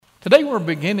Today we're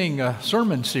beginning a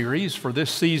sermon series for this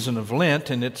season of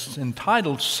Lent, and it's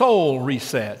entitled Soul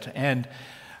Reset. And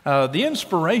the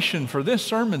inspiration for this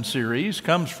sermon series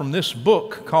comes from this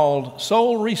book called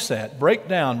Soul Reset,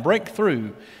 Breakdown,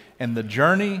 Breakthrough, and the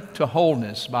Journey to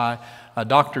Wholeness by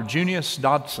Dr. Junius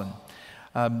Dodson.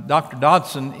 Dr.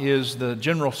 Dodson is the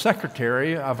General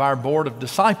Secretary of our Board of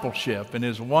Discipleship and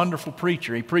is a wonderful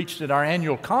preacher. He preached at our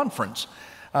annual conference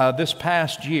this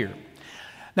past year.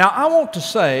 Now, I want to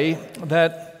say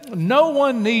that no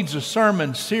one needs a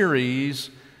sermon series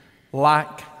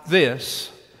like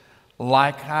this,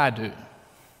 like I do.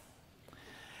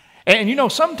 And you know,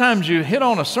 sometimes you hit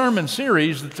on a sermon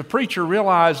series that the preacher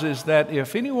realizes that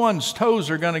if anyone's toes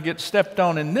are going to get stepped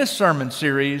on in this sermon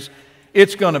series,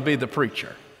 it's going to be the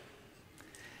preacher.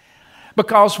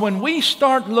 Because when we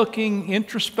start looking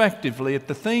introspectively at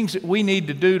the things that we need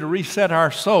to do to reset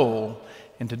our soul,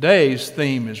 and today's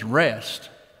theme is rest,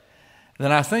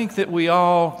 then I think that we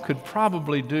all could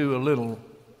probably do a little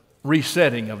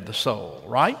resetting of the soul,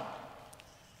 right?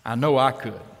 I know I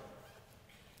could.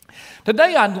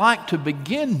 Today I'd like to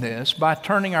begin this by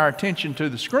turning our attention to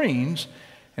the screens,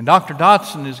 and Dr.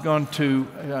 Dodson is going to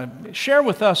share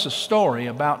with us a story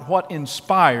about what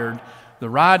inspired the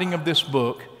writing of this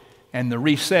book and the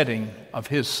resetting of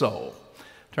his soul.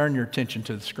 Turn your attention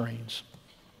to the screens.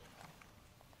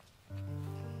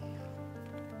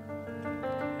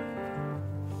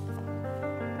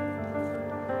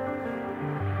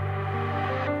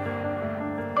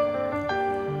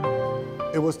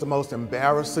 It was the most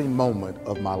embarrassing moment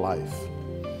of my life.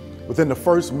 Within the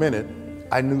first minute,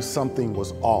 I knew something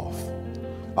was off.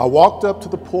 I walked up to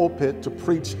the pulpit to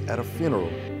preach at a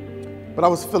funeral, but I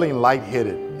was feeling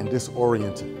lightheaded and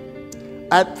disoriented.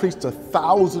 I'd preached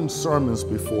 1,000 sermons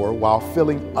before while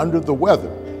feeling under the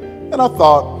weather, and I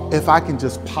thought, if I can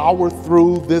just power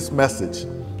through this message,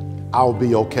 I'll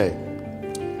be okay.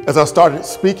 As I started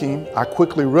speaking, I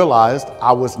quickly realized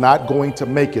I was not going to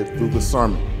make it through the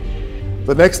sermon.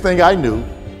 The next thing I knew,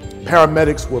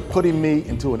 paramedics were putting me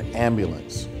into an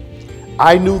ambulance.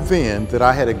 I knew then that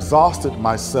I had exhausted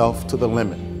myself to the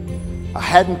limit. I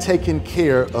hadn't taken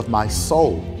care of my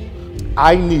soul.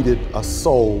 I needed a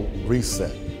soul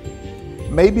reset.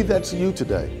 Maybe that's you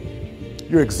today.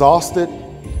 You're exhausted,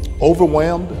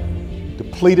 overwhelmed,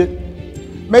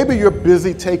 depleted. Maybe you're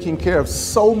busy taking care of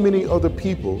so many other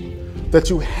people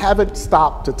that you haven't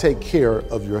stopped to take care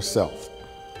of yourself.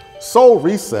 Soul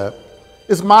reset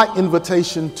is my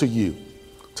invitation to you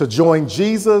to join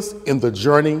Jesus in the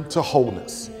journey to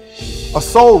wholeness. A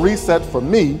soul reset for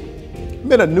me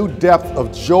meant a new depth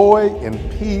of joy and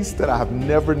peace that I have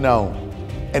never known,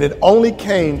 and it only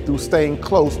came through staying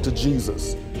close to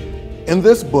Jesus. In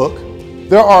this book,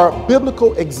 there are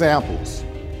biblical examples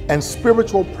and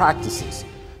spiritual practices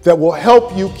that will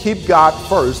help you keep God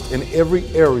first in every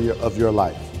area of your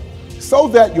life, so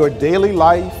that your daily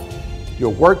life,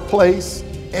 your workplace,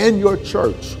 and your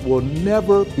church will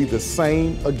never be the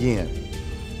same again.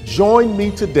 Join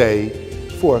me today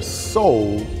for a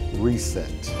soul reset.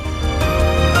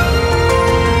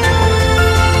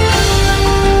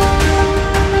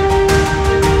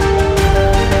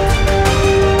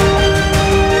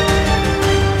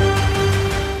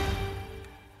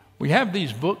 We have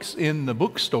these books in the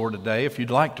bookstore today if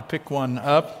you'd like to pick one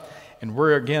up. And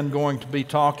we're again going to be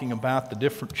talking about the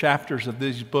different chapters of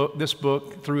this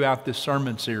book throughout this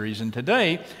sermon series. And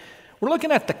today, we're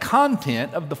looking at the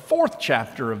content of the 4th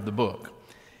chapter of the book.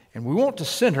 And we want to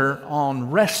center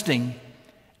on resting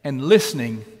and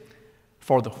listening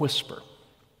for the whisper.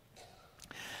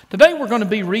 Today, we're going to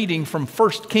be reading from 1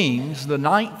 Kings, the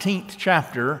 19th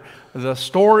chapter, the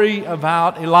story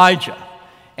about Elijah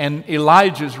and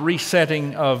Elijah's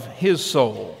resetting of his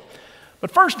soul. But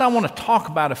first, I want to talk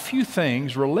about a few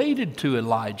things related to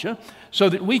Elijah so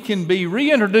that we can be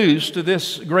reintroduced to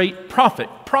this great prophet,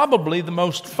 probably the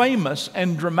most famous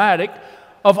and dramatic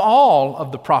of all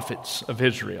of the prophets of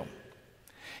Israel.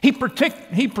 He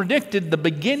predicted the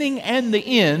beginning and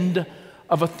the end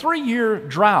of a 3-year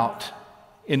drought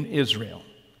in Israel.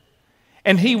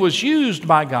 And he was used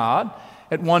by God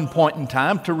at one point in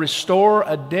time to restore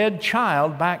a dead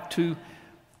child back to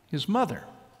his mother.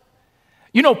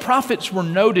 You know, prophets were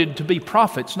noted to be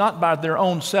prophets not by their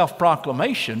own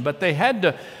self-proclamation, but they had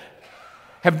to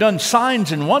have done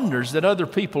signs and wonders that other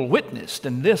people witnessed.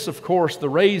 And this, of course, the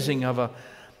raising of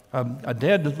a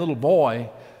dead little boy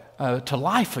to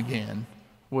life again,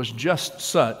 was just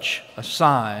such a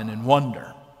sign and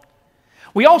wonder.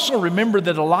 We also remember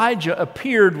that Elijah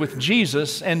appeared with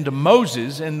Jesus and to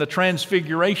Moses in the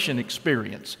transfiguration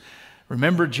experience.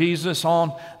 Remember, Jesus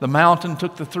on the mountain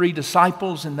took the 3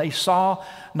 disciples, and they saw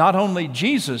not only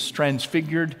Jesus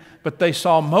transfigured, but they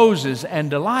saw Moses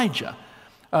and Elijah.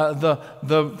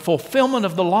 The fulfillment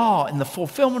of the law and the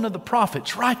fulfillment of the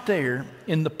prophets right there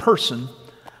in the person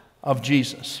of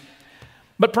Jesus.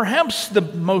 But perhaps the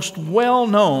most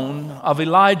well-known of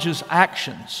Elijah's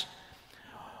actions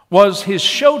was his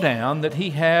showdown that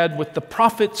he had with the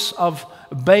prophets of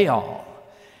Baal.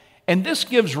 And this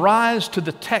gives rise to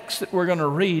the text that we're going to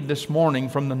read this morning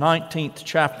from the 19th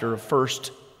chapter of 1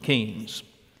 Kings.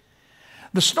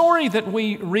 The story that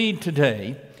we read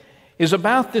today is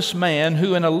about this man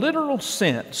who, in a literal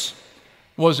sense,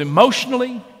 was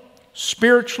emotionally,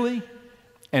 spiritually,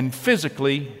 and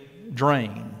physically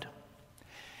drained.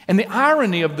 And the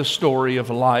irony of the story of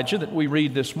Elijah that we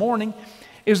read this morning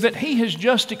is that he has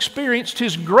just experienced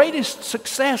his greatest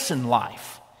success in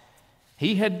life.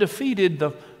 He had defeated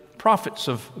the prophets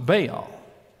of Baal.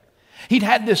 He'd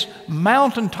had this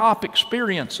mountaintop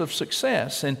experience of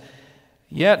success, and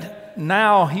yet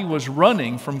now he was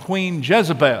running from Queen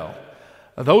Jezebel.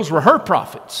 Those were her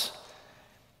prophets.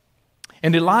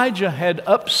 And Elijah had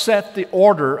upset the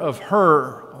order of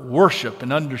her worship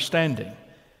and understanding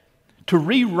to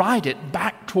rewrite it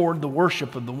back toward the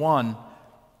worship of the one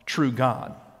true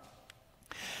God.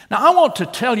 Now, I want to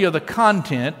tell you the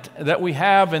content that we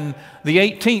have in the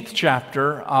 18th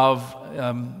chapter of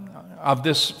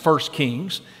this 1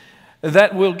 Kings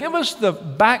that will give us the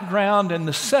background and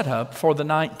the setup for the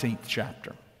 19th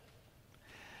chapter.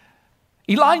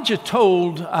 Elijah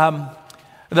told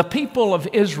the people of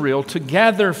Israel to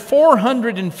gather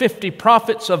 450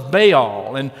 prophets of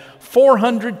Baal and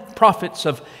 400 prophets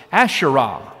of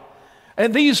Asherah.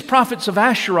 And these prophets of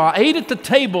Asherah ate at the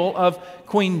table of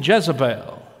Queen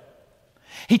Jezebel.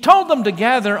 He told them to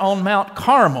gather on Mount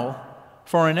Carmel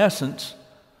for, in essence,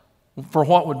 for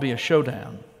what would be a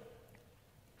showdown.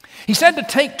 He said to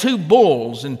take 2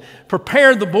 bulls and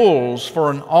prepare the bulls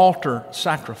for an altar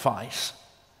sacrifice.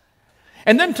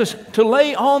 And then to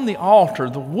lay on the altar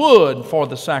the wood for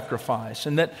the sacrifice,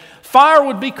 and that fire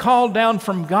would be called down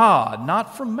from God,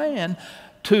 not from man,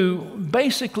 to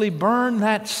basically burn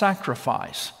that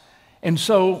sacrifice. And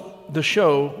so the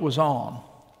show was on.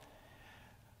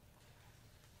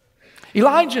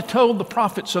 Elijah told the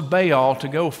prophets of Baal to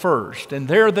go first, and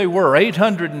there they were,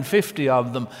 850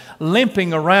 of them,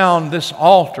 limping around this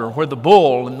altar where the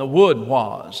bull and the wood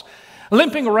was.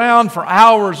 Limping around for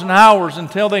hours and hours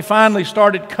until they finally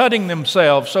started cutting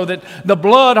themselves so that the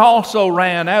blood also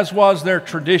ran, as was their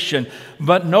tradition,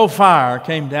 but no fire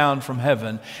came down from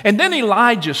heaven. And then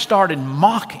Elijah started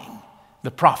mocking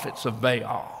the prophets of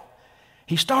Baal.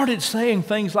 He started saying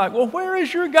things like, well, where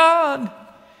is your God?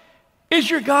 Is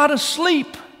your God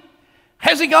asleep?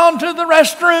 Has he gone to the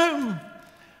restroom?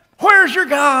 Where's your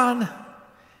God?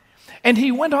 And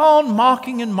he went on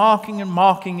mocking and mocking and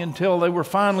mocking until they were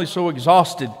finally so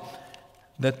exhausted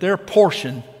that their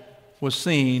portion was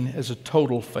seen as a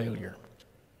total failure.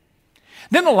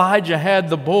 Then Elijah had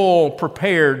the bull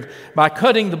prepared by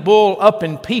cutting the bull up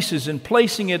in pieces and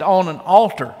placing it on an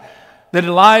altar that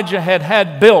Elijah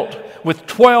had built with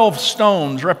 12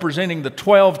 stones representing the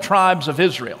 12 tribes of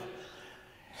Israel.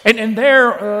 And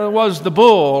there was the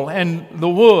bull and the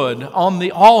wood on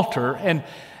the altar. And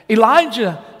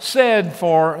Elijah said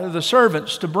for the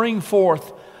servants to bring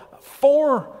forth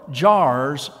 4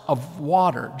 jars of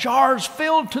water, jars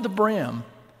filled to the brim,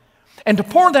 and to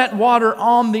pour that water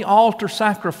on the altar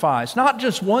sacrifice, not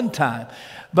just one time,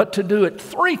 but to do it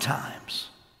 3 times.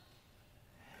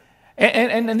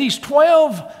 And these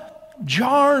 12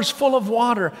 jars full of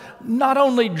water not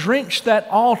only drenched that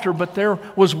altar, but there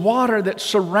was water that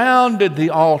surrounded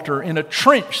the altar in a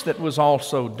trench that was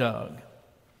also dug.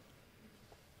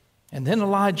 And then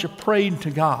Elijah prayed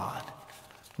to God,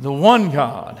 the one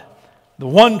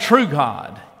true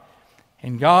God.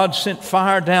 And God sent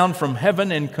fire down from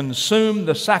heaven and consumed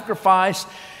the sacrifice,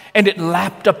 and it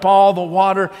lapped up all the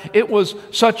water. It was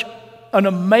such an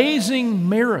amazing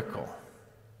miracle.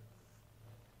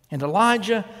 And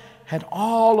Elijah had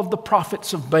all of the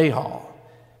prophets of Baal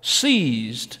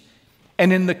seized,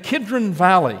 and in the Kidron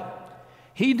Valley,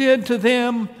 he did to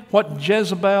them what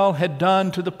Jezebel had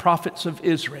done to the prophets of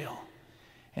Israel,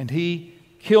 and he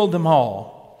killed them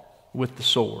all with the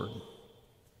sword.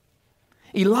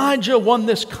 Elijah won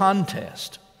this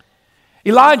contest.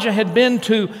 Elijah had been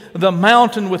to the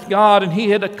mountain with God, and he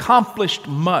had accomplished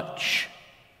much.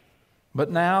 But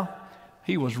now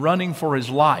he was running for his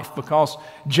life because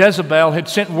Jezebel had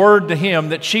sent word to him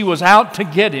that she was out to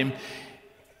get him.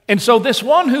 And so this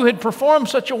one who had performed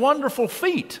such a wonderful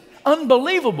feat,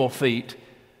 unbelievable feat,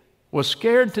 was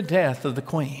scared to death of the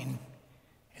queen.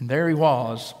 And there he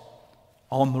was,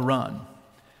 on the run.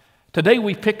 Today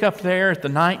we pick up there at the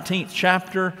 19th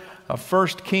chapter of 1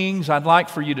 Kings. I'd like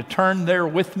for you to turn there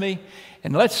with me,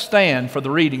 and let's stand for the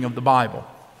reading of the Bible.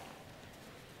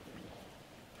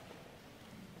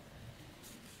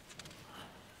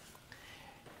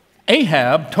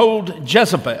 Ahab told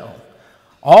Jezebel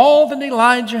all that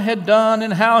Elijah had done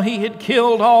and how he had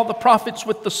killed all the prophets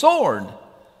with the sword.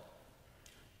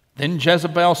 Then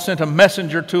Jezebel sent a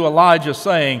messenger to Elijah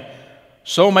saying,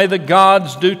 "So may the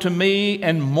gods do to me,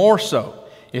 and more so,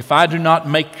 if I do not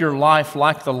make your life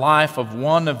like the life of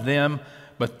one of them,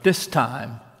 but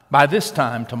by this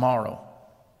time tomorrow."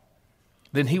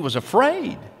 Then he was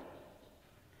afraid.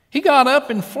 He got up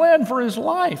and fled for his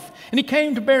life, and he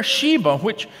came to Beersheba,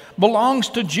 which belongs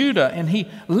to Judah, and he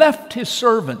left his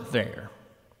servant there.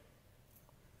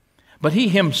 But he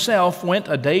himself went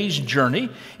a day's journey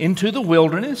into the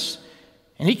wilderness,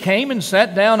 and he came and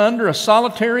sat down under a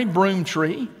solitary broom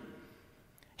tree.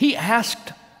 He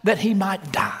asked that he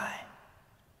might die.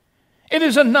 "It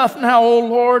is enough now, O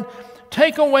Lord.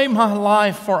 Take away my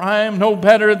life, for I am no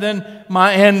better than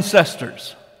my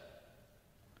ancestors."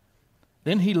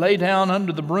 Then he lay down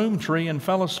under the broom tree and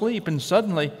fell asleep, and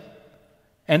suddenly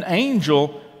an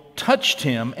angel touched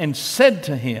him and said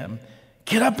to him,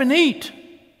 "Get up and eat."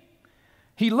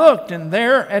 He looked, and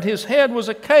there at his head was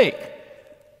a cake.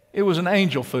 It was an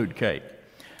angel food cake,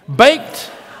 baked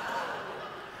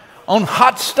on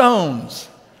hot stones,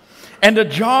 and a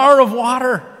jar of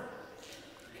water.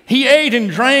 He ate and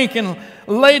drank and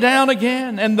lay down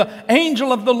again. And the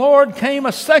angel of the Lord came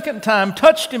a second time,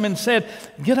 touched him, and said,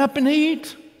 "Get up and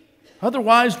eat.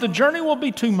 Otherwise the journey will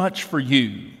be too much for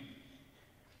you."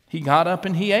 He got up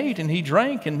and he ate and he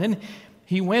drank, and then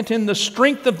he went in the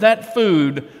strength of that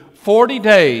food 40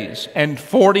 days and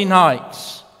 40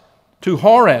 nights to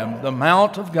Horeb, the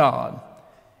mount of God.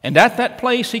 And at that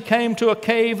place he came to a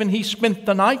cave, and he spent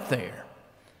the night there.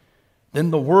 Then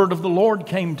the word of the Lord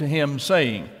came to him,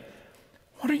 saying,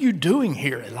 "What are you doing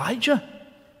here, Elijah?"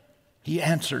 He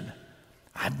answered,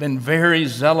 "I've been very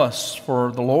zealous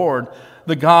for the Lord,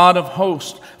 the God of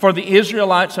hosts. For the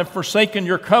Israelites have forsaken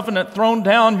your covenant, thrown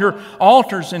down your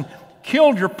altars, and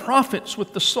killed your prophets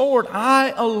with the sword. I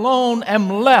alone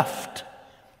am left,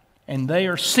 and they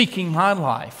are seeking my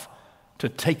life to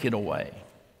take it away."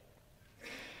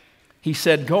 He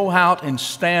said, "Go out and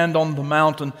stand on the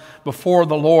mountain before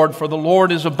the Lord, for the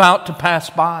Lord is about to pass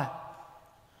by."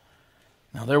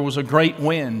 Now there was a great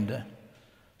wind,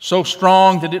 so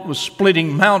strong that it was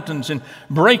splitting mountains and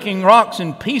breaking rocks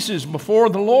in pieces before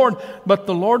the Lord, but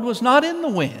the Lord was not in the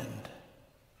wind.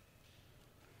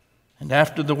 And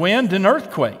after the wind, an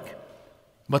earthquake,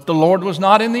 but the Lord was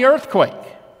not in the earthquake.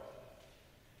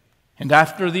 And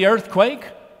after the earthquake,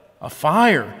 a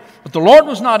fire, but the Lord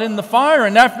was not in the fire.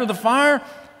 And after the fire,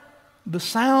 the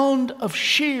sound of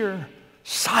sheer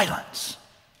silence.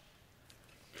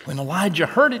 When Elijah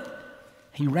heard it,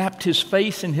 he wrapped his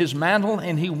face in his mantle,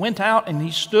 and he went out and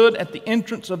he stood at the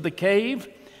entrance of the cave.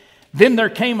 Then there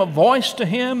came a voice to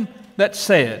him that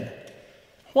said,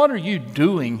 "What are you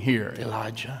doing here,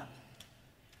 Elijah?"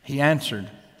 He answered,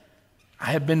 "I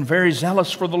have been very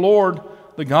zealous for the Lord,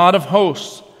 the God of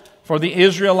hosts. For the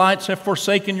Israelites have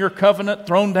forsaken your covenant,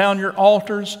 thrown down your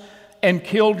altars, and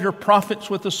killed your prophets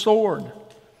with the sword.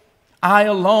 I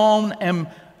alone am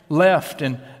left,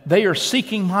 and they are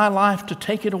seeking my life to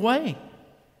take it away."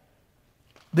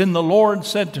 Then the Lord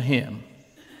said to him,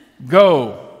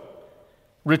 "Go,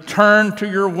 return to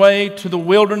your way to the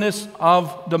wilderness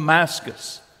of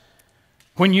Damascus.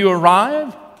 When you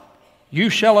arrive, you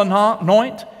shall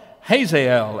anoint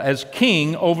Hazael as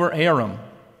king over Aram.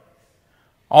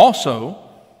 Also,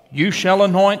 you shall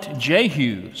anoint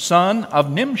Jehu, son of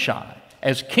Nimshi,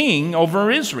 as king over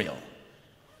Israel.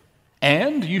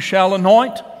 And you shall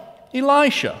anoint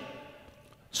Elisha,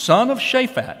 son of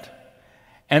Shaphat,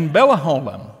 and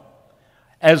Belaholam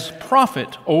as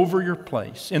prophet over your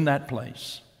place, in that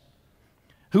place.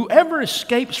 Whoever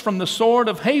escapes from the sword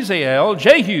of Hazael,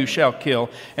 Jehu shall kill,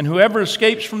 and whoever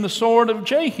escapes from the sword of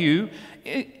Jehu,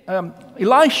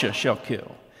 Elisha shall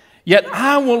kill. Yet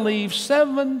I will leave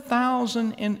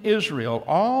 7,000 in Israel,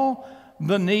 all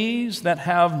the knees that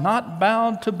have not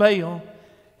bowed to Baal,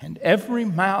 and every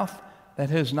mouth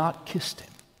that has not kissed him."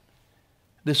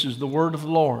 This is the word of the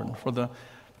Lord for the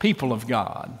people of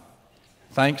God.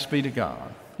 Thanks be to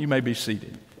God. You may be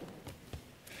seated.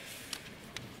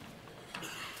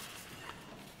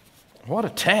 What a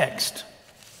text.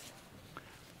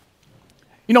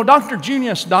 You know, Dr.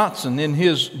 Junius Dotson in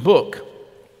his book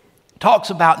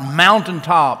talks about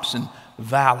mountaintops and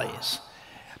valleys.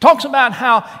 Talks about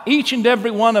how each and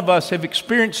every one of us have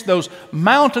experienced those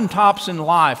mountaintops in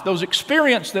life, those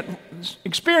experiences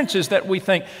that we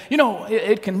think,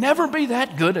 it can never be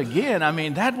that good again. I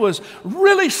mean, that was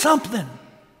really something.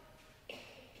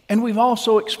 And we've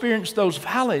also experienced those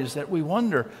valleys that we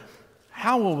wonder,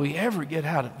 how will we ever get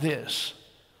out of this?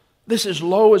 This is as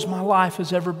low as my life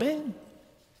has ever been.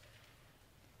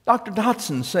 Dr.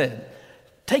 Dotson said,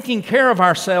 taking care of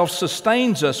ourselves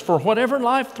sustains us for whatever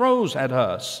life throws at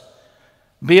us,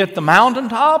 be it the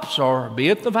mountaintops or be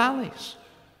it the valleys.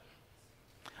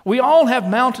 We all have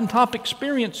mountaintop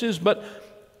experiences, but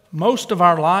most of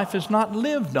our life is not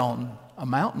lived on a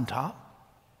mountaintop.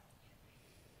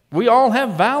 We all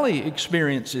have valley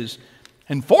experiences,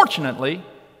 and fortunately,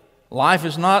 life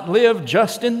is not lived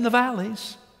just in the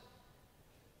valleys.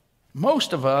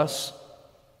 Most of us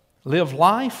live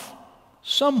life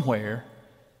somewhere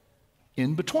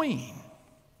in between.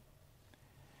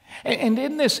 And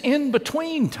in this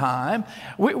in-between time,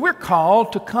 we're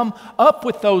called to come up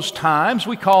with those times.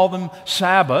 We call them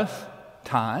Sabbath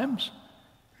times.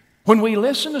 When we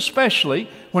listen especially,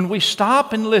 when we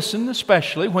stop and listen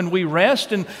especially, when we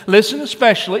rest and listen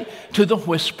especially to the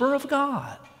whisper of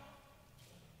God.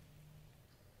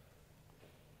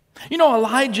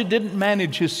 Elijah didn't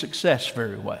manage his success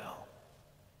very well.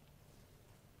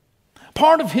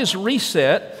 Part of his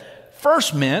reset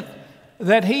first meant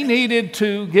that he needed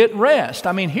to get rest.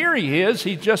 I mean, here he is.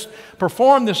 He just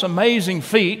performed this amazing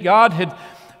feat. God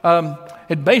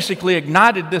had basically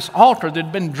ignited this altar that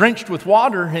had been drenched with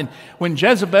water, and when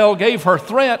Jezebel gave her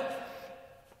threat,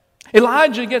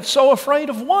 Elijah gets so afraid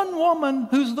of one woman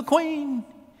who's the queen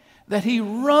that he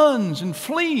runs and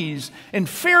flees and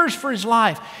fears for his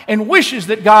life and wishes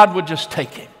that God would just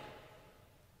take him.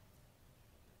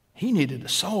 He needed a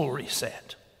soul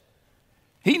reset.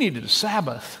 He needed a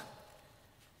Sabbath.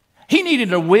 He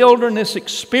needed a wilderness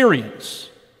experience.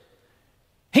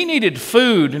 He needed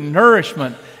food and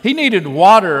nourishment. He needed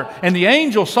water, and the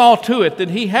angel saw to it that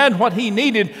he had what he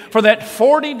needed for that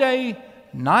 40-day,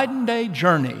 night and day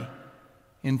journey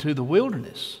into the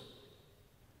wilderness.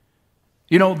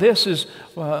 This is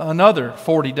another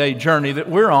 40-day journey that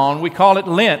we're on. We call it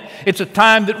Lent. It's a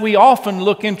time that we often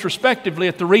look introspectively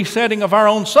at the resetting of our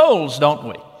own souls, don't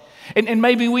we? And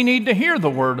maybe we need to hear the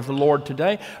word of the Lord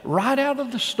today, right out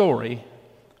of the story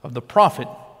of the prophet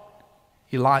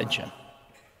Elijah.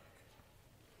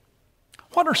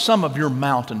 What are some of your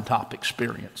mountaintop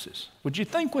experiences? Would you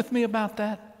think with me about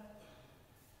that?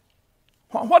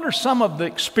 What are some of the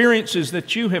experiences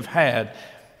that you have had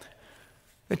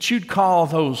that you'd call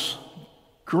those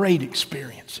great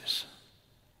experiences,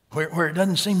 where it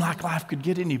doesn't seem like life could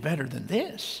get any better than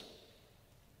this?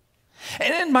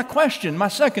 And then my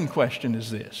second question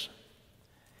is this.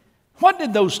 What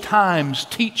did those times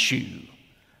teach you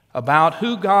about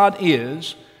who God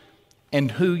is and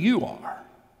who you are?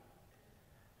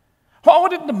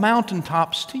 What did the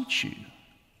mountaintops teach you?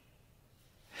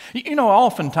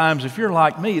 Oftentimes, if you're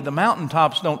like me, the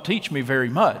mountaintops don't teach me very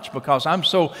much because I'm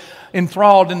so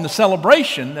enthralled in the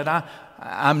celebration that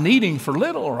I'm needing for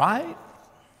little, right?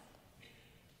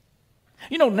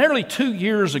 Nearly 2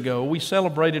 years ago, we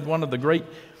celebrated one of the great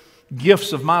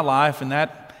gifts of my life, and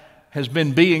that has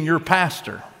been being your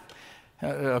pastor.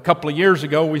 A couple of years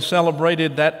ago, we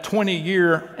celebrated that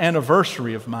 20-year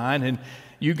anniversary of mine, and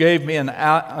you gave me an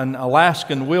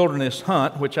Alaskan wilderness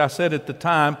hunt, which I said at the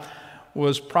time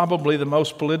was probably the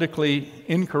most politically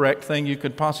incorrect thing you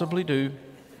could possibly do.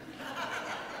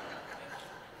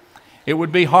 It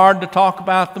would be hard to talk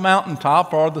about the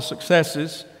mountaintop or the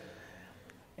successes,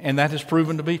 and that has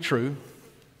proven to be true.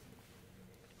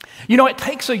 It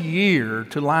takes a year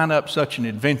to line up such an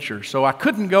adventure, so I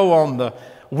couldn't go on the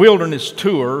wilderness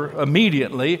tour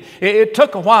immediately. It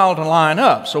took a while to line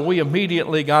up, so we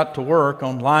immediately got to work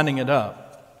on lining it up.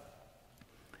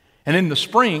 And in the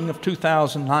spring of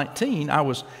 2019, I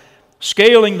was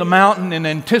scaling the mountain in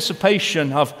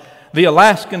anticipation of the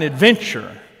Alaskan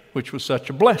adventure, which was such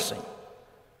a blessing.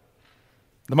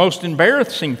 The most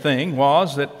embarrassing thing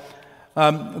was that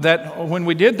when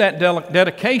we did that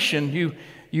dedication,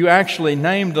 you actually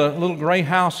named the little gray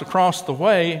house across the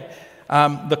way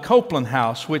the Copeland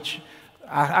House, which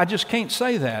I just can't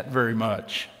say that very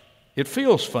much. It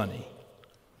feels funny.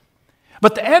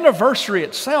 But the anniversary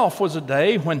itself was a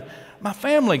day when my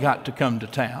family got to come to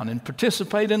town and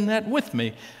participate in that with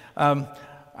me.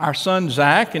 Our son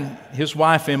Zach and his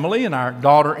wife Emily, and our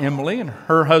daughter Emily and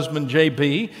her husband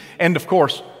JB, and of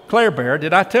course Claire Bear.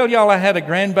 Did I tell y'all I had a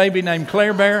grandbaby named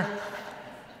Claire Bear?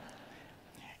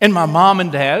 And my mom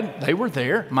and dad, they were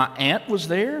there. My aunt was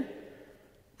there.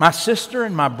 My sister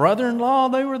and my brother-in-law,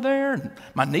 they were there. And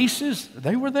my nieces,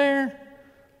 they were there.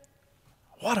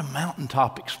 What a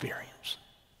mountaintop experience.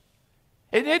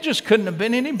 It just couldn't have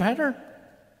been any better.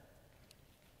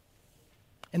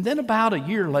 And then about a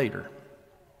year later,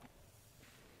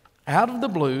 out of the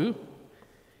blue,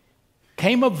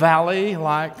 came a valley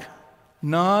like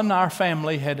none our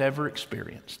family had ever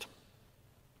experienced.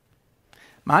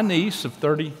 My niece of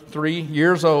 33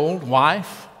 years old,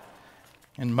 wife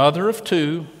and mother of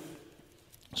two,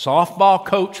 softball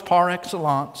coach par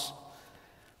excellence,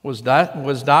 was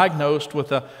diagnosed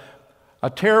with a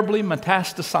terribly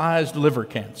metastasized liver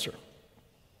cancer.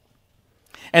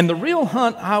 And the real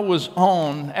hunt I was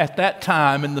on at that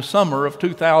time in the summer of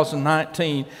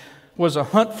 2019 was a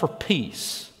hunt for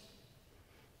peace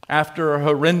after a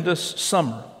horrendous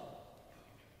summer,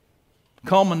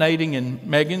 culminating in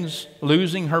Megan's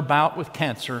losing her bout with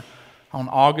cancer on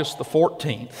August the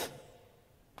 14th,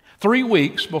 3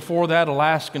 weeks before that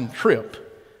Alaskan trip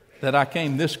that I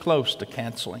came this close to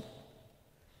canceling.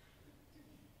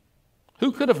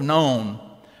 Who could have known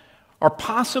or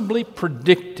possibly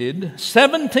predicted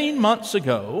 17 months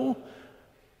ago,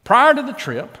 prior to the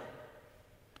trip,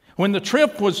 when the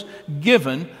trip was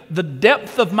given, the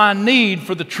depth of my need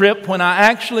for the trip when I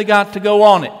actually got to go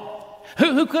on it?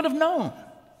 Who could have known?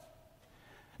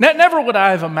 Never would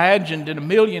I have imagined in a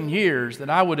million years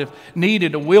that I would have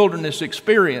needed a wilderness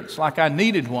experience like I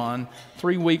needed one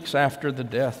 3 weeks after the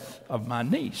death of my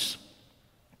niece.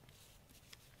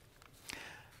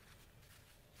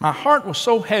 My heart was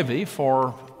so heavy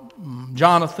for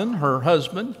Jonathan, her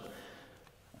husband,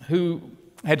 who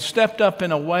had stepped up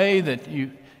in a way that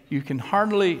you can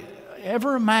hardly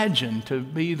ever imagine, to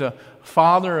be the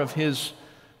father of his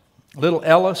little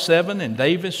Ella, 7, and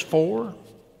Davis, 4.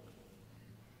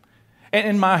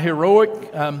 And my heroic,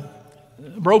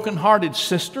 broken-hearted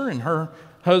sister and her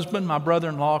husband, my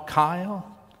brother-in-law,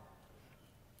 Kyle,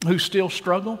 who still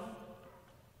struggle.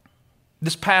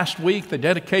 This past week, they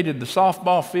dedicated the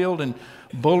softball field in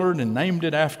Bullard and named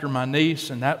it after my niece,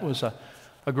 and that was a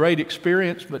great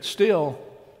experience, but still,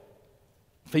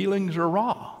 feelings are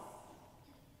raw.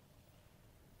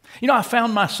 You know, I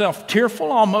found myself tearful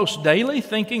almost daily,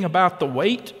 thinking about the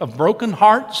weight of broken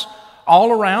hearts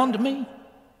all around me.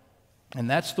 And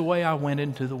that's the way I went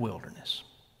into the wilderness.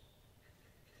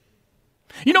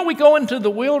 You know, we go into the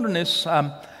wilderness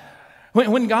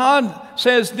when God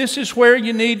says, this is where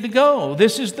you need to go.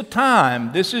 This is the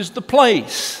time. This is the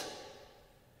place.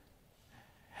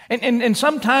 And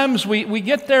sometimes we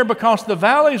get there because the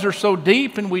valleys are so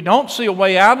deep and we don't see a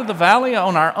way out of the valley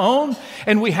on our own.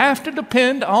 And we have to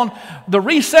depend on the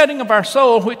resetting of our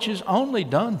soul, which is only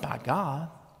done by God.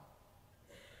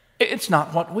 It's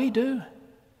not what we do.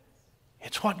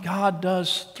 It's what God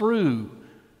does through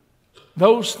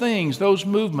those things, those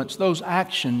movements, those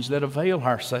actions that avail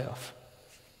ourselves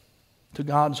to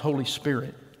God's Holy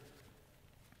Spirit.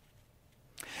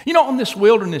 You know, on this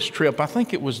wilderness trip, I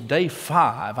think it was day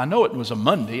 5. I know it was a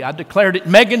Monday. I declared it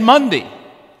Megan Monday.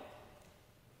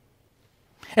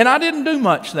 And I didn't do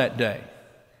much that day.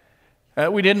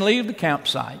 We didn't leave the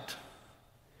campsite.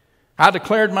 I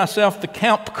declared myself the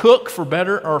camp cook, for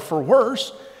better or for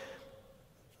worse.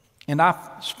 And I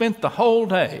spent the whole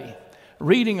day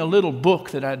reading a little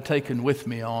book that I'd taken with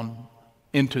me on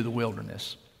into the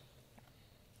wilderness.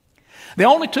 The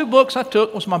only 2 books I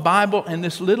took was my Bible and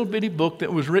this little bitty book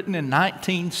that was written in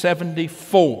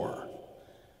 1974,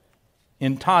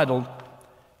 entitled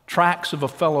Tracks of a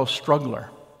Fellow Struggler.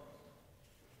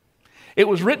 It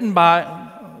was written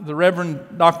by the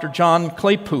Reverend Dr. John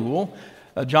Claypool.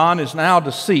 John is now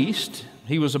deceased.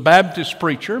 He was a Baptist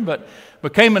preacher, but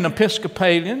became an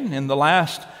Episcopalian in the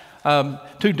last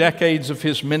 2 decades of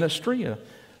his ministry, a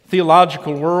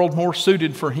theological world more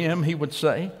suited for him, he would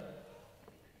say.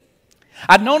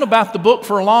 I'd known about the book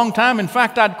for a long time. In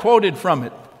fact, I'd quoted from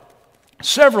it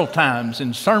several times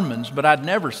in sermons, but I'd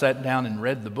never sat down and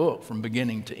read the book from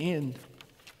beginning to end.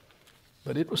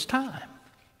 But it was time.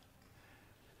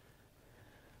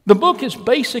 The book is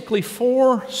basically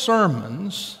 4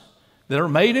 sermons that are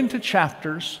made into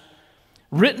chapters,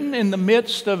 written in the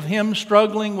midst of him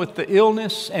struggling with the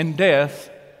illness and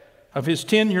death of his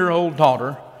 10-year-old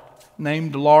daughter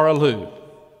named Laura Lou.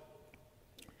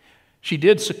 She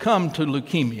did succumb to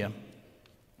leukemia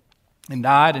and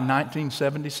died in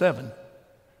 1977,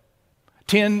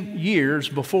 10 years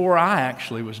before I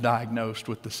actually was diagnosed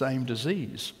with the same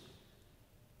disease.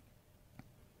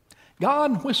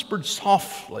 God whispered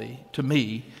softly to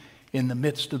me in the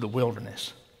midst of the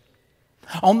wilderness.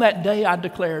 On that day, I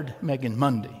declared Megan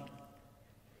Monday.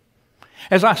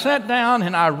 As I sat down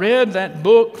and I read that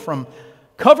book from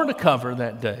cover to cover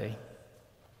that day,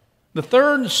 the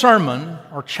 3rd sermon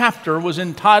or chapter was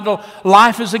entitled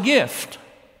Life is a Gift.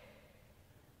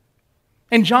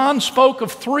 And John spoke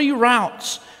of 3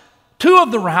 routes. 2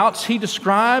 of the routes he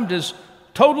described as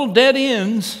total dead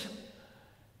ends,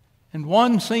 and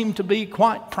one seemed to be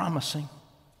quite promising.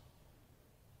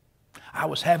 I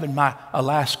was having my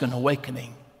Alaskan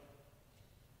awakening.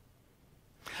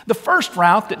 The first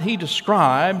route that he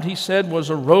described, he said, was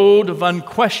a road of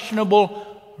unquestionable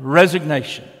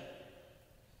resignation.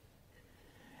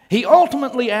 He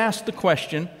ultimately asked the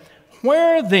question,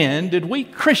 where then did we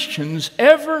Christians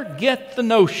ever get the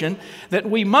notion that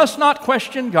we must not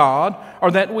question God,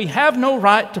 or that we have no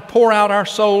right to pour out our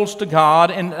souls to God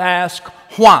and ask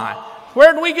why?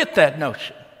 Where did we get that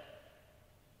notion?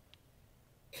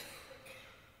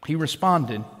 He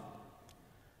responded,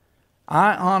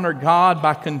 I honor God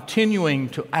by continuing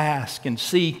to ask and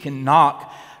seek and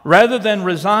knock, rather than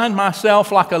resign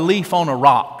myself like a leaf on a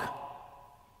rock.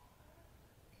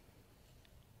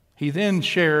 He then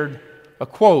shared a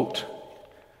quote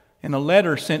in a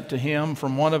letter sent to him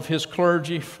from one of his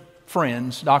clergy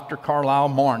friends, Dr. Carlisle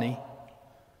Marney.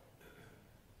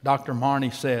 Dr.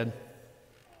 Marney said,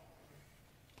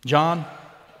 John,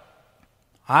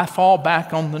 I fall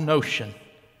back on the notion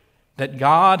that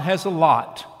God has a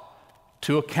lot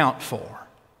to account for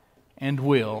and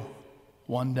will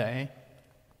one day.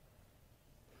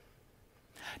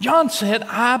 John said,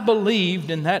 I believed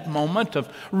in that moment of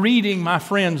reading my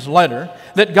friend's letter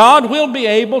that God will be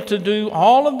able to do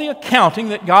all of the accounting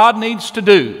that God needs to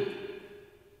do.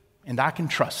 And I can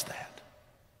trust that.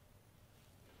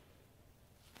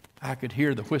 I could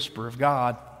hear the whisper of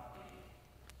God.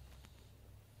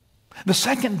 The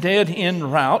second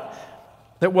dead-end route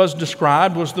that was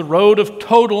described was the road of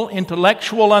total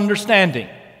intellectual understanding.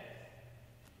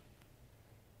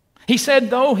 He said,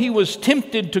 though he was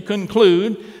tempted to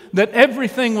conclude that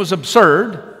everything was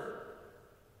absurd,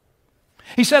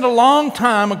 he said, a long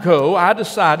time ago, I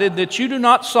decided that you do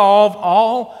not solve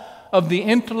all of the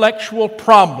intellectual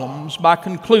problems by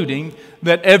concluding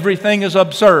that everything is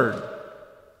absurd.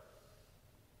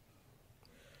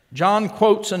 John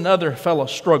quotes another fellow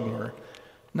struggler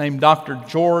named Dr.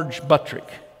 George Buttrick.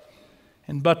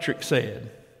 And Buttrick said,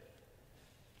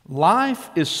 life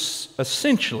is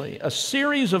essentially a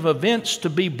series of events to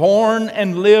be born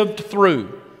and lived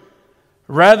through,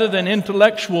 rather than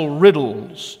intellectual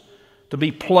riddles to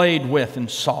be played with and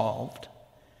solved.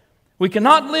 We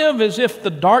cannot live as if the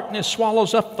darkness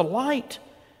swallows up the light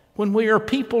when we are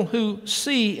people who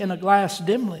see in a glass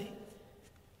dimly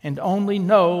and only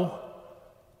know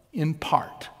in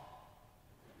part.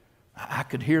 I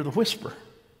could hear the whisper.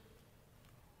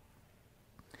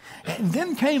 And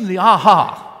then came the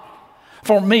aha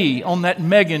for me on that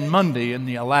Megan Monday in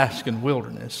the Alaskan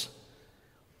wilderness.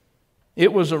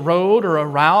 It was a road or a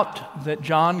route that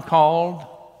John called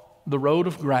the road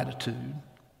of gratitude.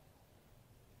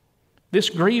 This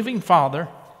grieving father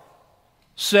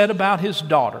said about his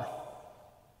daughter,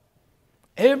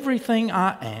 everything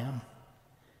I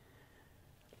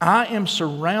am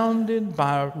surrounded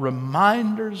by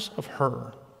reminders of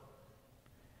her.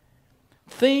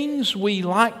 Things we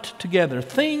liked together,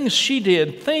 things she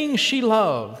did, things she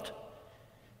loved.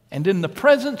 And in the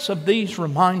presence of these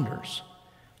reminders,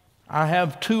 I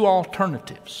have 2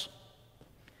 alternatives.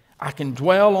 I can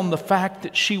dwell on the fact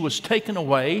that she was taken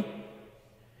away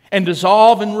and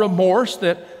dissolve in remorse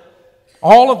that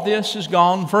all of this is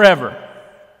gone forever.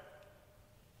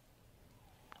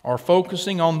 Or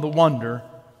focusing on the wonder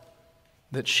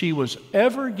that she was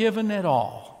ever given at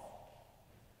all.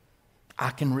 I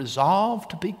can resolve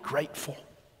to be grateful.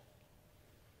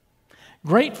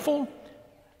 Grateful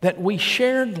that we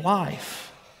shared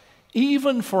life,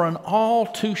 even for an all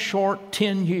too short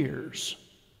 10 years.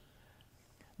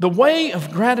 The way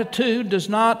of gratitude does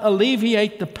not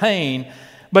alleviate the pain,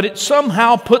 but it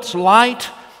somehow puts light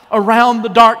around the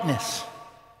darkness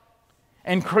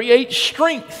and creates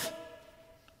strength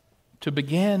to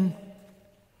begin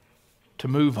to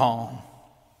move on.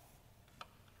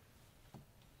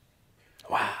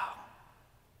 Wow.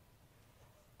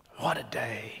 What a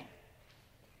day.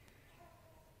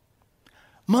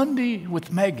 Monday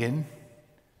with Megan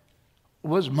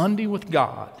was Monday with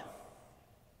God.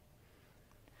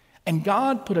 And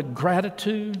God put a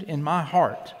gratitude in my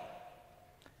heart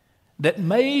that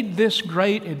made this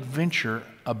great adventure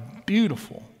a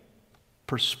beautiful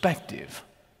perspective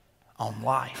on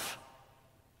life.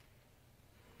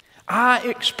 I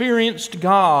experienced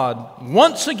God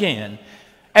once again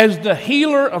as the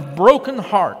healer of broken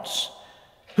hearts,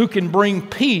 who can bring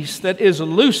peace that is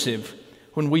elusive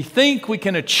when we think we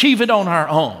can achieve it on our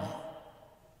own.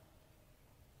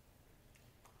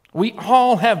 We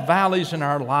all have valleys in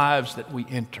our lives that we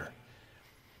enter.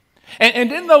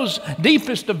 And in those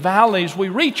deepest of valleys, we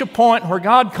reach a point where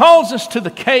God calls us to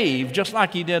the cave, just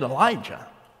like He did Elijah.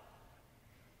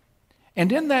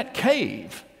 And in that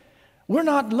cave, we're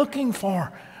not looking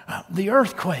for the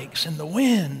earthquakes and the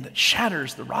wind that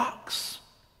shatters the rocks.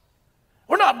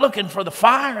 We're not looking for the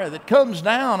fire that comes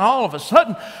down all of a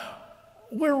sudden.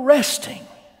 We're resting.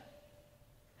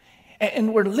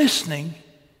 And we're listening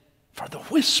for the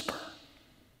whisper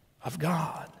of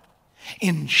God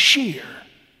in sheer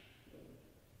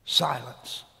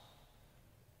silence.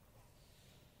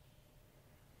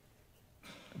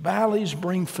 Valleys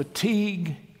bring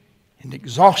fatigue and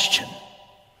exhaustion.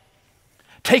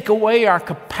 Take away our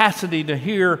capacity to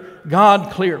hear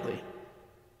God clearly.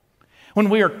 When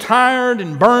we are tired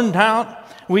and burned out,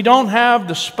 we don't have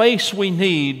the space we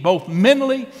need, both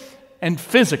mentally and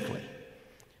physically,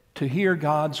 to hear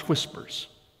God's whispers.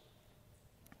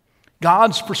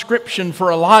 God's prescription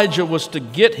for Elijah was to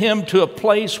get him to a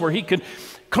place where he could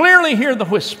clearly hear the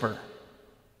whisper.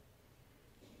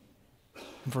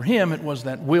 And for him, it was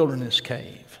that wilderness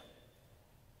cave.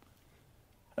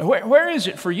 Where is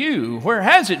it for you? Where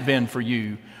has it been for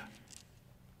you?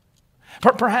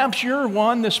 Perhaps you're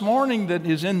one this morning that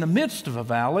is in the midst of a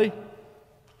valley.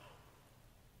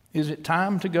 Is it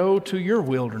time to go to your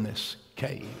wilderness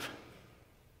cave?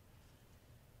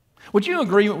 Would you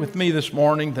agree with me this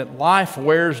morning that life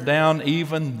wears down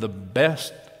even the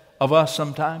best of us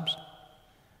sometimes?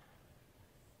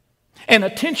 An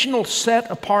intentional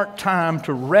set-apart time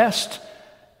to rest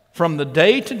from the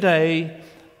day-to-day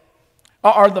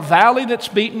or the valley that's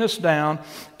beating us down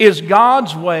is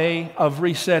God's way of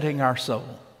resetting our soul.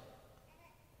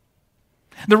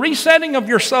 The resetting of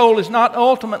your soul is not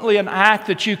ultimately an act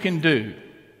that you can do,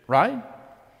 right?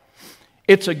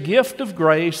 It's a gift of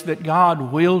grace that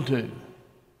God will do,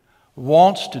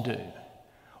 wants to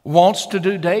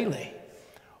do daily,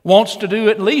 wants to do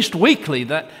at least weekly,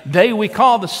 that day we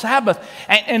call the Sabbath.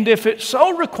 And if it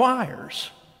so requires,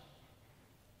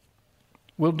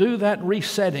 we'll do that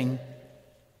resetting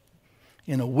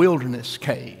in a wilderness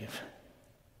cave.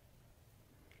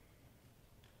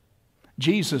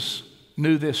 Jesus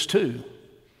knew this too.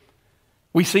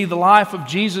 We see the life of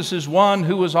Jesus as one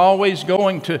who was always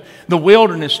going to the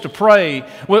wilderness to pray,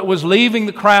 was leaving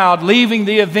the crowd, leaving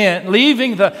the event,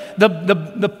 leaving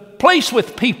the place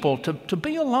with people to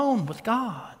be alone with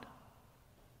God.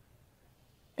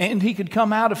 And he could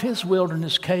come out of his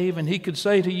wilderness cave and he could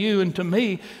say to you and to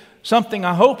me something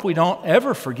I hope we don't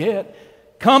ever forget.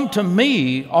 Come to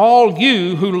me, all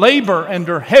you who labor and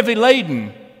are heavy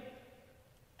laden.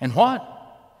 And what?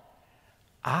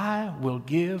 I will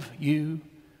give you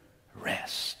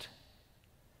rest.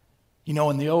 You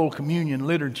know, in the old communion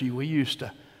liturgy, we used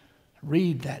to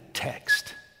read that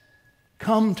text.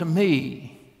 Come to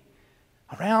me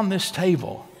around this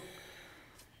table,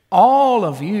 all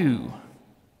of you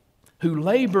who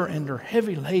labor and are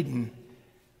heavy laden,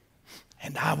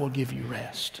 and I will give you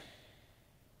rest.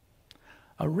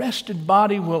 A rested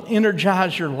body will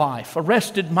energize your life. A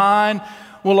rested mind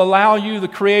will allow you the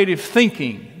creative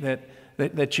thinking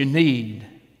that you need.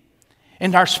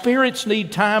 And our spirits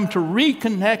need time to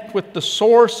reconnect with the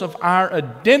source of our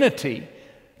identity,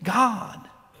 God,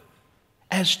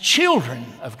 as children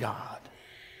of God.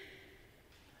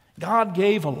 God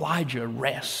gave Elijah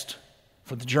rest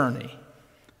for the journey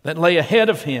that lay ahead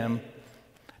of him,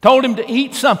 told him to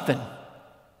eat something,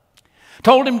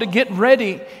 told him to get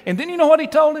ready, and then you know what he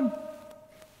told him?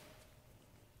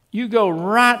 You go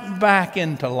right back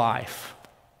into life.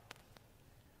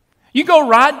 You go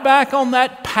right back on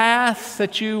that path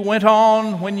that you went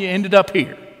on when you ended up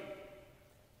here.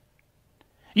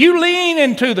 You lean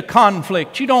into the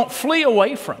conflict. You don't flee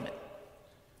away from it.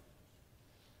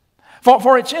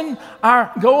 For it's in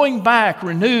our going back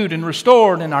renewed and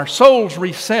restored and our souls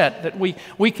reset that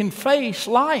we can face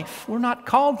life. We're not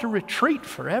called to retreat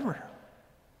forever.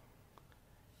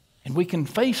 And we can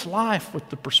face life with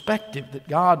the perspective that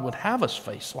God would have us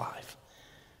face life.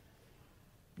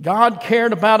 God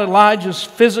cared about Elijah's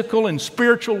physical and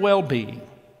spiritual well-being.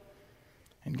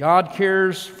 And God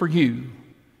cares for you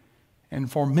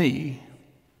and for me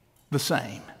the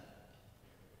same.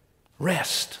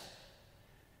 Rest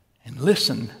and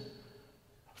listen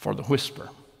for the whisper.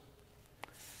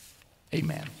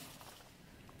 Amen.